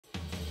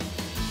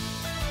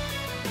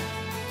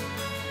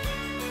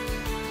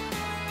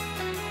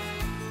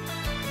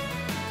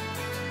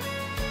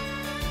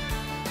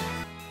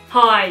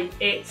Hi,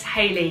 it's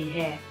Hayley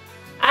here.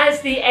 As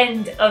the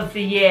end of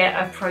the year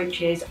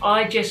approaches,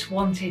 I just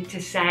wanted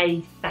to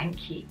say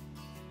thank you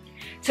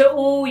to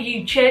all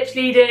you church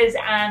leaders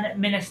and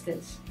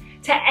ministers,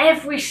 to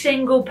every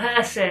single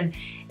person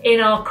in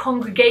our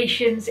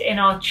congregations, in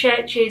our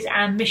churches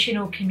and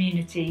missional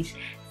communities.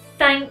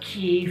 Thank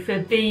you for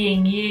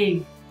being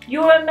you.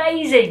 You're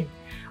amazing.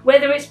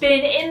 Whether it's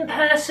been in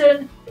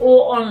person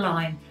or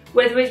online,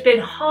 whether it's been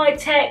high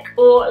tech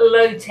or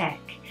low tech,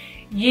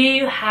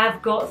 you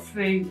have got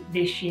through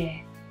this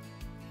year.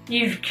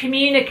 You've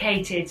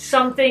communicated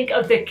something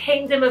of the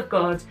kingdom of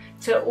God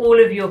to all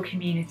of your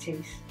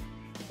communities.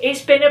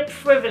 It's been a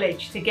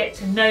privilege to get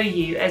to know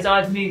you as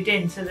I've moved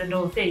into the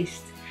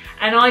Northeast.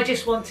 And I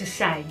just want to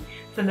say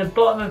from the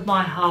bottom of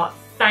my heart,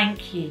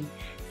 thank you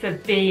for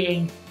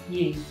being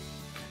you.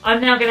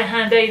 I'm now going to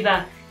hand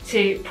over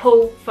to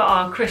Paul for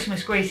our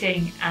Christmas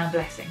greeting and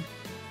blessing.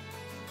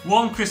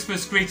 Warm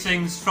Christmas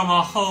greetings from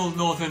our whole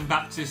Northern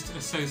Baptist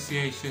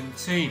Association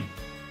team.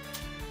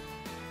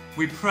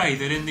 We pray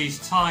that in these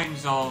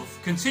times of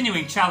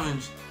continuing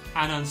challenge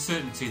and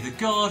uncertainty, the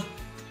God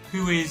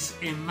who is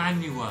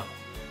Emmanuel,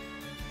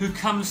 who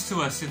comes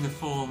to us in the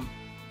form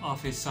of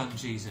his Son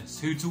Jesus,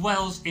 who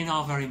dwells in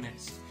our very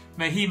midst,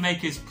 may he make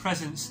his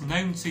presence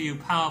known to you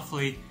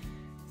powerfully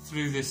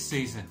through this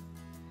season.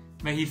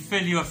 May he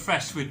fill you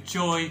afresh with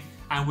joy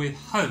and with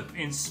hope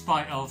in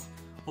spite of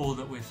all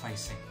that we're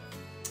facing.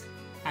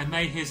 And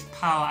may his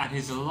power and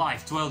his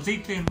life dwell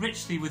deeply and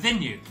richly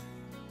within you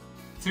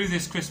through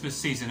this Christmas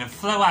season and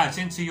flow out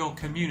into your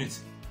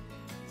community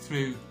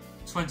through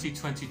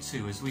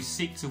 2022 as we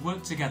seek to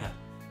work together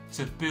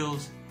to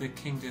build the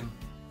kingdom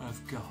of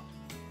God.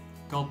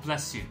 God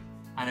bless you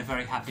and a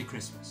very happy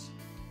Christmas.